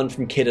 but the one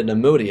from Caeda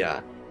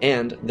Neimoidia,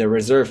 and their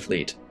reserve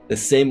fleet, the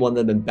same one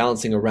that had been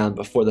bouncing around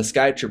before the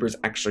Sky Troopers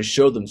actually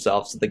showed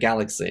themselves to the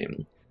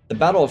galaxy. The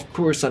Battle of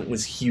Coruscant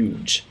was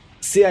huge.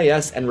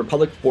 CIS and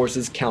Republic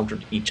forces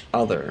countered each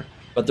other,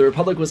 but the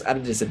Republic was at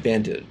a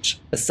disadvantage.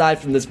 Aside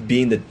from this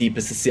being the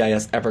deepest the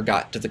CIS ever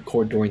got to the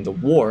core during the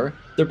war,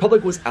 the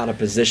Republic was out of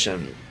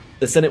position.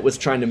 The Senate was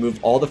trying to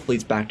move all the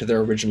fleets back to their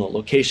original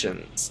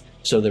locations,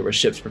 so there were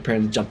ships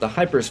preparing to jump to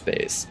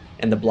hyperspace,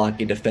 and the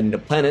blockade defending the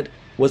planet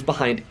was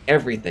behind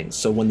everything,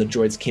 so when the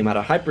droids came out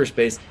of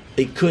hyperspace,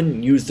 they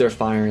couldn't use their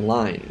firing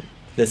line.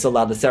 This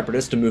allowed the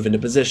Separatists to move into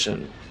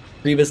position.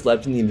 Grievous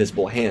led from the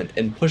invisible hand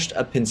and pushed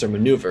a pincer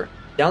maneuver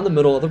down the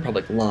middle of the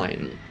Republic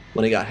line.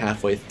 When it got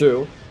halfway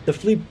through, the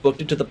fleet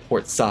booked it to the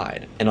port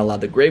side and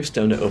allowed the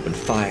gravestone to open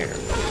fire.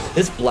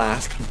 This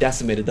blast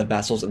decimated the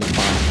vessels in the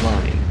bottom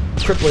line,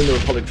 crippling the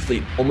Republic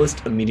fleet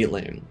almost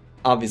immediately.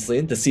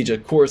 Obviously, the siege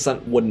of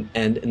Coruscant wouldn't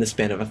end in the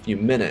span of a few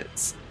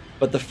minutes,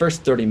 but the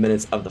first 30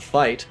 minutes of the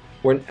fight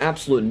were an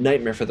absolute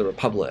nightmare for the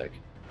Republic.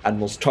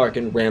 Admirals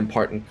Tarkin,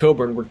 Rampart, and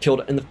Coburn were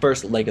killed in the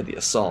first leg of the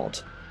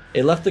assault.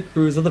 It left the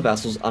crews of the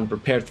vessels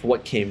unprepared for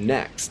what came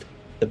next.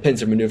 The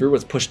pincer maneuver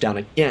was pushed down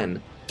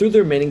again through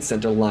the remaining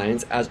center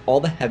lines as all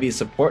the heavy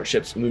support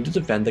ships moved to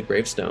defend the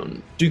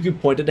gravestone. Dooku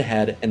pointed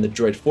ahead and the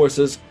droid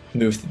forces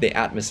moved through the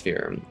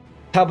atmosphere.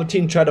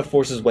 Palpatine tried to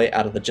force his way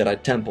out of the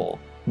Jedi Temple,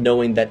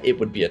 knowing that it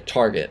would be a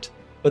target,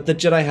 but the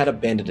Jedi had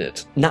abandoned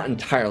it. Not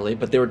entirely,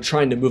 but they were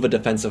trying to move a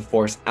defensive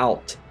force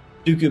out.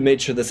 Dooku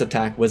made sure this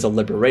attack was a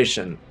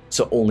liberation,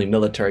 so only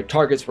military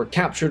targets were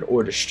captured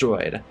or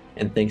destroyed,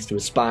 and thanks to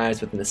his spies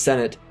within the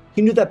Senate,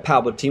 he knew that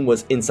Palpatine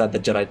was inside the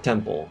Jedi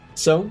Temple.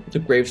 So, the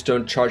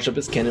gravestone charged up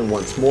his cannon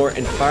once more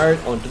and fired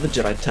onto the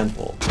Jedi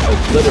Temple,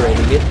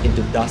 obliterating it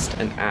into dust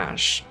and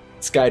ash.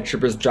 Sky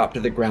Troopers dropped to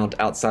the ground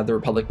outside the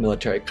Republic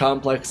military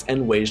complex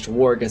and waged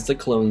war against the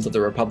clones of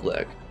the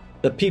Republic.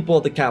 The people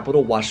of the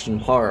capital watched in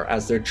horror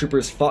as their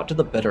troopers fought to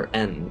the bitter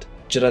end.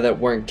 Jedi that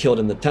weren't killed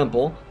in the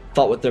temple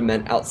fought with their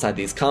men outside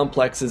these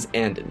complexes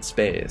and in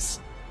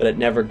space, but it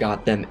never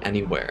got them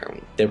anywhere.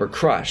 They were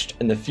crushed,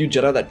 and the few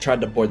Jedi that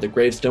tried to board the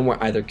gravestone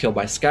were either killed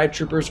by Sky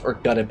Troopers or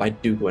gutted by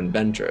Dooku and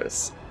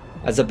Ventress.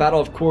 As the Battle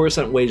of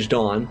Coruscant waged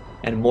on,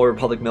 and more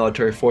Republic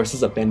military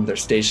forces abandoned their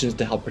stations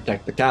to help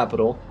protect the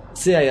capital,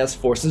 CIS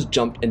forces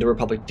jumped into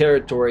Republic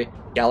territory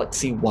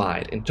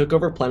galaxy-wide and took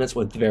over planets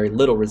with very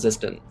little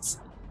resistance.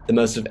 The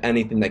most of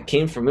anything that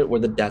came from it were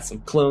the deaths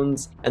of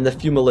clones and the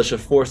few militia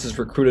forces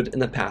recruited in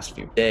the past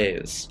few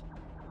days.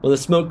 When the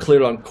smoke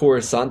cleared on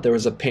Coruscant, there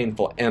was a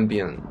painful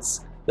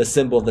ambience. The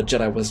symbol of the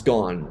Jedi was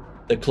gone,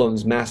 the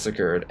clones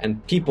massacred,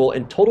 and people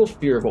in total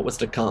fear of what was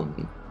to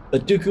come.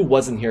 But Dooku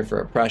wasn't here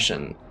for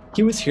oppression.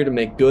 He was here to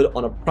make good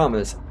on a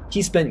promise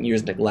he spent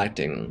years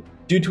neglecting.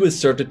 Due to his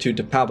servitude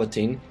to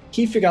Palpatine,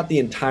 he forgot the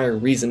entire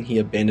reason he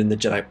abandoned the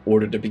Jedi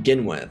Order to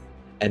begin with.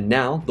 And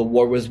now, the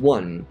war was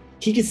won.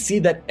 He could see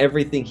that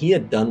everything he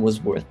had done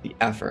was worth the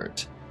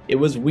effort. It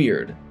was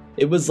weird.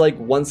 It was like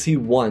once he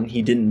won,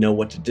 he didn't know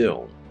what to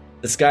do.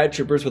 The Sky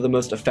Troopers were the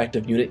most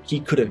effective unit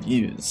he could have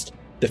used.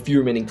 The few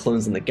remaining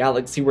clones in the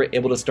galaxy were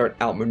able to start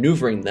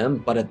outmaneuvering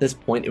them, but at this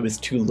point it was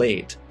too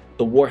late.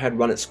 The war had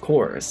run its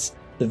course.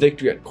 The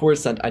victory at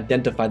Coruscant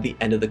identified the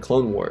end of the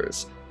Clone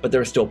Wars, but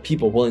there were still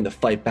people willing to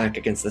fight back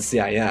against the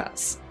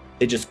CIS.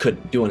 They just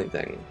couldn't do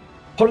anything.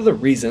 Part of the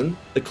reason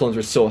the clones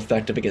were so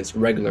effective against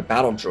regular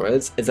battle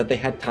droids is that they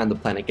had time to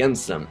plan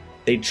against them.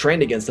 They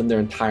trained against them their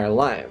entire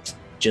lives,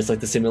 just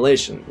like the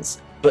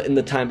simulations. But in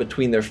the time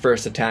between their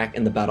first attack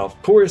and the Battle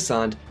of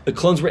Coruscant, the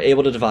clones were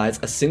able to devise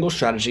a single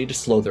strategy to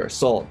slow their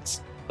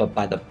assaults. But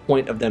by the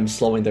point of them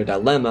slowing their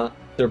dilemma,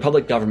 the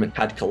Republic government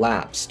had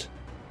collapsed.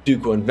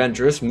 Dooku and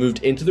Ventress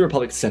moved into the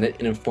Republic Senate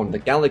and informed the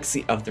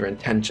galaxy of their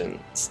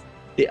intentions.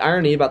 The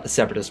irony about the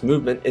Separatist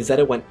movement is that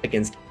it went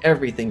against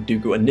everything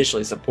Dooku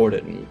initially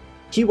supported.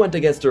 He went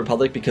against the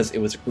Republic because it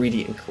was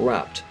greedy and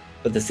corrupt,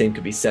 but the same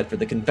could be said for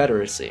the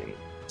Confederacy.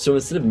 So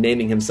instead of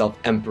naming himself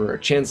Emperor or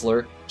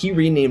Chancellor, he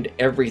renamed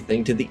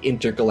everything to the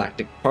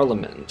Intergalactic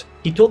Parliament.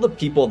 He told the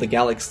people of the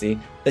galaxy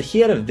that he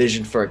had a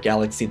vision for a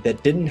galaxy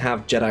that didn't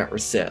have Jedi or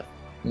Sith,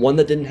 one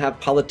that didn't have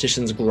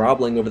politicians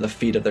groveling over the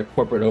feet of their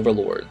corporate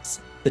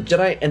overlords. The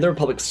Jedi and the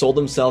Republic sold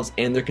themselves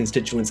and their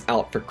constituents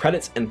out for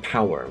credits and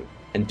power,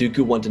 and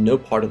Dooku wanted no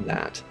part of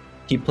that.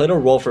 He played a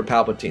role for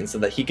Palpatine so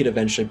that he could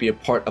eventually be a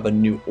part of a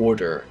new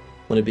order.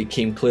 When it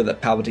became clear that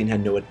Palpatine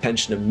had no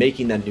intention of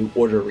making that new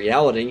order a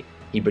reality,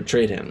 he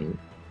betrayed him.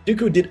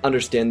 Dooku did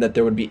understand that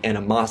there would be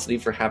animosity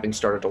for having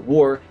started a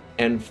war,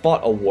 and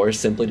fought a war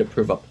simply to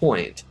prove a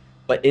point,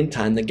 but in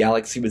time the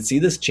galaxy would see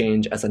this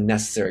change as a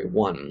necessary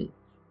one.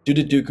 Due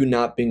to Dooku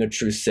not being a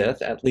true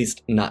Sith, at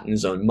least not in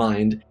his own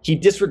mind, he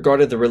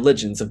disregarded the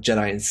religions of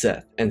Jedi and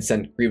Sith, and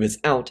sent Grievous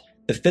out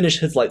to finish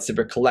his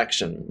lightsaber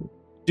collection.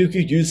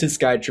 Dooku used his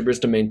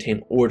skytroopers to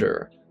maintain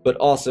order, but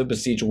also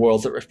besiege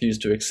worlds that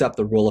refused to accept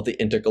the rule of the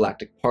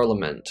Intergalactic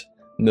Parliament.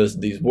 Most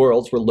of these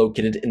worlds were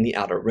located in the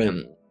Outer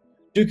Rim.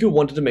 Dooku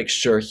wanted to make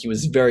sure he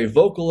was very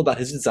vocal about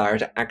his desire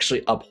to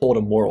actually uphold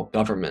a moral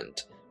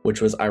government,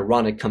 which was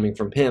ironic coming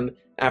from him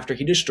after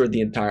he destroyed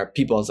the entire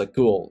people as a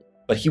ghoul.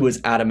 But he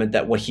was adamant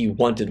that what he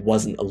wanted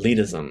wasn't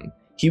elitism.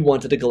 He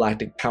wanted a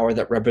galactic power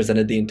that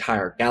represented the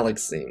entire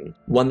galaxy,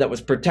 one that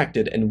was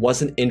protected and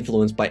wasn't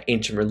influenced by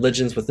ancient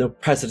religions with no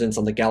precedence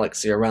on the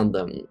galaxy around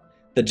them.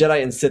 The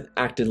Jedi and Sith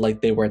acted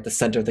like they were at the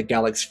center of the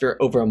galaxy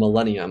for over a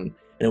millennium,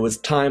 and it was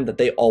time that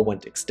they all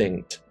went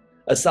extinct.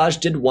 Asajj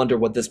did wonder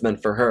what this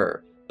meant for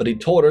her, but he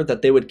told her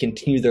that they would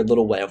continue their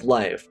little way of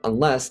life,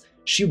 unless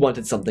she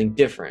wanted something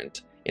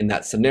different. In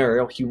that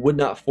scenario, he would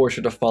not force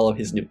her to follow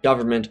his new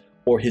government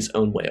or his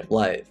own way of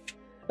life.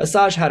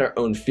 Asajj had her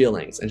own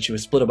feelings, and she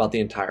was split about the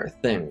entire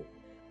thing.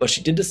 But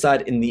she did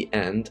decide in the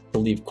end to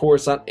leave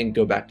Coruscant and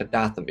go back to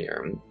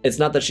Dathomir. It's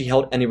not that she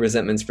held any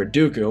resentments for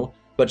Dooku,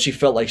 but she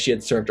felt like she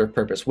had served her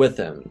purpose with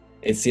him.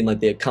 It seemed like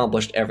they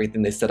accomplished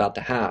everything they set out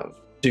to have.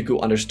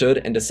 Dooku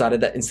understood and decided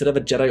that instead of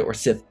a Jedi or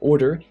Sith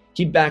order,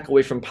 he'd back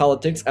away from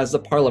politics as the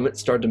Parliament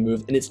started to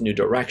move in its new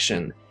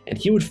direction, and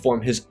he would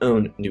form his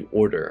own new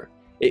order.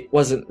 It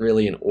wasn't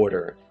really an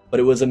order, but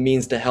it was a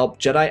means to help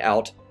Jedi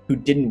out who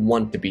didn't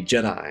want to be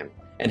Jedi,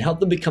 and help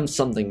them become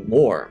something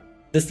more.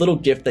 This little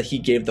gift that he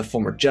gave the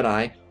former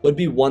Jedi would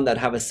be one that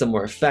have a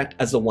similar effect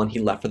as the one he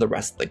left for the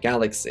rest of the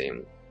galaxy.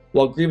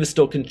 While Grievous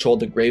still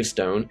controlled the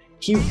gravestone,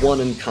 he won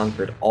and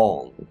conquered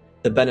all.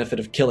 The benefit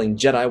of killing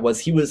Jedi was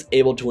he was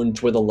able to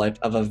enjoy the life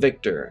of a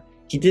victor.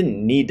 He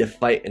didn't need to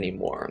fight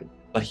anymore,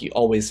 but he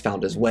always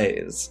found his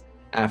ways.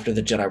 After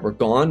the Jedi were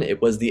gone,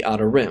 it was the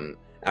Outer Rim.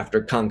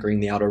 After conquering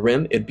the Outer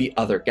Rim, it'd be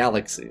other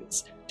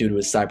galaxies. Due to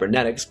his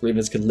cybernetics,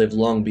 Grievous could live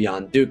long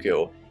beyond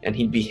Dooku, and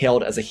he'd be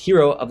hailed as a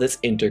hero of this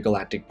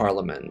intergalactic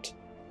parliament.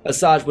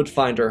 Asajj would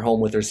find her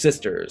home with her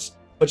sisters,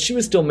 but she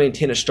would still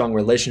maintain a strong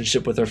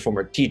relationship with her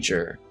former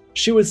teacher.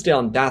 She would stay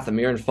on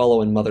Dathomir and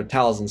follow in Mother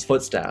Talzin's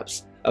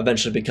footsteps,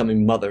 eventually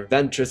becoming Mother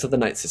Ventress of the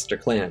Night Sister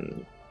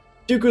clan.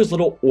 Dooku's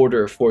little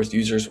order of Force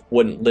users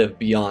wouldn't live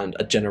beyond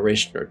a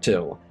generation or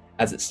two,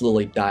 as it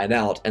slowly died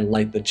out and,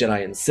 like the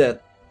Jedi and Sith,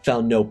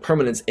 found no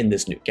permanence in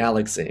this new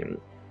galaxy.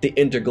 The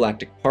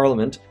Intergalactic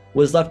Parliament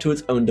was left to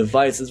its own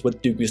devices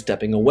with Dooku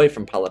stepping away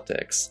from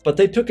politics, but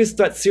they took his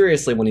threat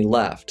seriously when he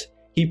left.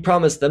 He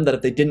promised them that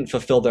if they didn't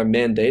fulfill their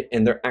mandate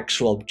and their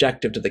actual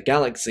objective to the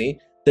galaxy,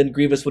 then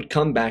Grievous would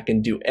come back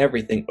and do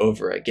everything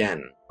over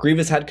again.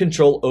 Grievous had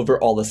control over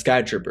all the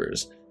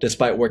Skytroopers,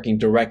 despite working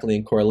directly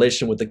in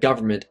correlation with the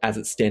government as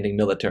its standing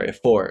military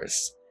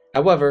force.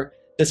 However,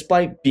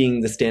 despite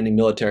being the standing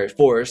military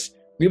force,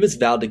 Grievous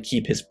vowed to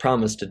keep his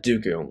promise to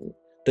Dooku.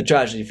 The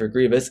tragedy for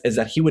Grievous is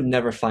that he would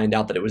never find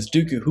out that it was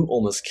Dooku who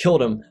almost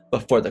killed him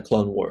before the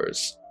Clone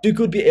Wars. Dooku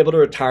would be able to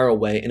retire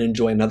away and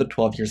enjoy another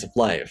 12 years of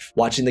life,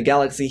 watching the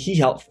galaxy he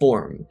helped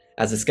form.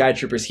 As the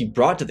Skytroopers he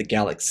brought to the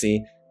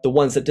galaxy, the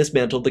ones that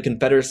dismantled the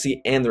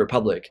Confederacy and the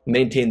Republic,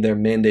 maintained their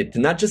mandate to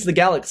not just the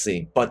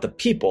galaxy, but the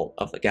people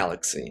of the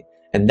galaxy.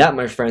 And that,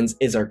 my friends,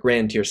 is our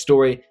grand tier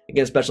story.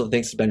 Again, special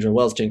thanks to Benjamin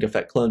Wells, Jango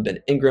Fett Clone, Ben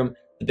Ingram,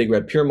 The Big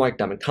Red Pure Mark,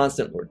 Diamond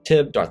Constant, Lord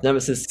Tib, Darth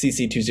Nemesis,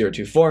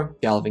 CC2024,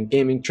 Galvin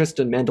Gaming,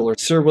 Tristan Mandalore,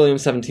 Sir William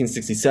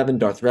 1767,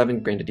 Darth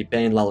Revan, Grandaddy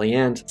Bane,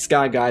 Laliand,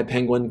 Sky Guy,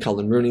 Penguin,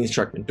 Cullen Rooney,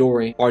 Sharkman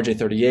Dory,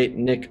 RJ38,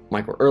 Nick,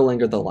 Michael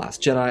Erlanger, The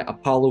Last Jedi,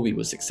 Apollo,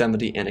 Weewu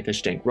 670, Annika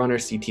Stank Runner,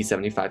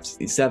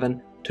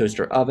 CT7567,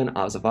 Toaster Oven,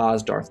 Oz of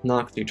Oz, Darth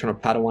Nox, The Eternal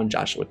Padawan,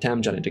 Joshua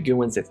Tem, Johnny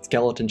DeGuin, Sith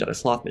Skeleton, Jedi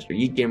Sloth, Mr.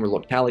 Yeet Gamer,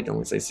 Lord Cali,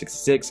 Gunley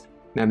 66,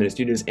 Mammoth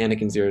Studios,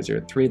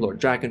 Anakin003, Lord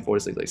Draken,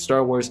 Fortis League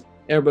Star Wars,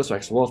 Airbus,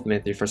 Rex Wolf,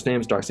 Man 3 First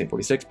Names,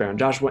 Darksaint46, Baron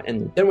Joshua,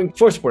 and then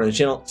for supporting the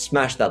channel,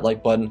 smash that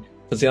like button.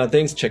 For the other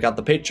things, check out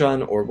the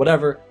Patreon or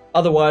whatever.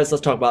 Otherwise,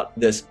 let's talk about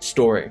this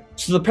story.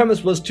 So the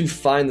premise was to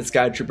find the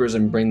Skytroopers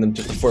and bring them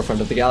to the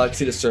forefront of the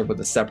galaxy to serve with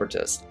the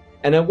Separatists.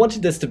 And I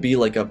wanted this to be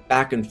like a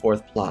back and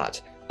forth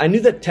plot. I knew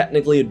that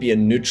technically it'd be a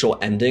neutral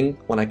ending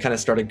when I kind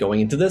of started going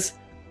into this,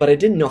 but I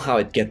didn't know how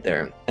I'd get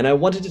there, and I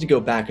wanted it to go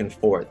back and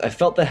forth. I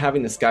felt that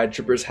having the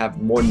Skytroopers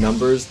have more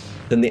numbers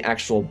than the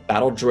actual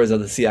battle droids of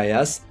the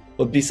CIS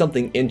would be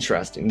something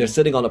interesting. They're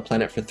sitting on a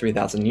planet for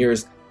 3,000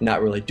 years,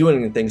 not really doing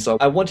anything, so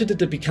I wanted it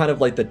to be kind of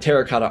like the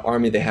terracotta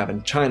army they have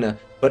in China,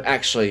 but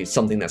actually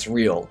something that's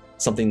real,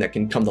 something that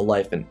can come to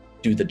life and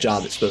do the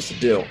job it's supposed to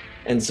do.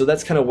 And so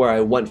that's kind of where I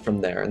went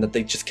from there, and that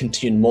they just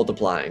continued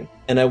multiplying.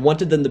 And I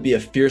wanted them to be a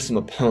fearsome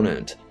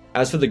opponent.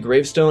 As for the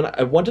gravestone,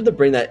 I wanted to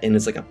bring that in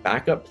as like a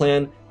backup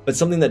plan, but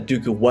something that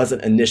Dooku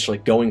wasn't initially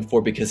going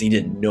for because he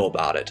didn't know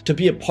about it, to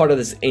be a part of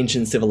this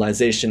ancient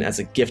civilization as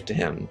a gift to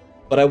him.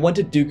 But I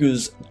wanted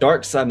Dooku's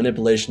dark side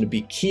manipulation to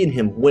be key in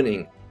him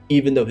winning,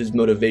 even though his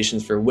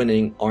motivations for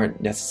winning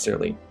aren't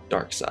necessarily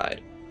dark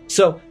side.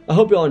 So, I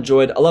hope you all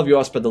enjoyed. I love you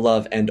all, spread the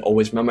love, and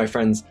always remember, my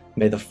friends,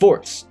 may the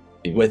Force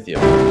be with you.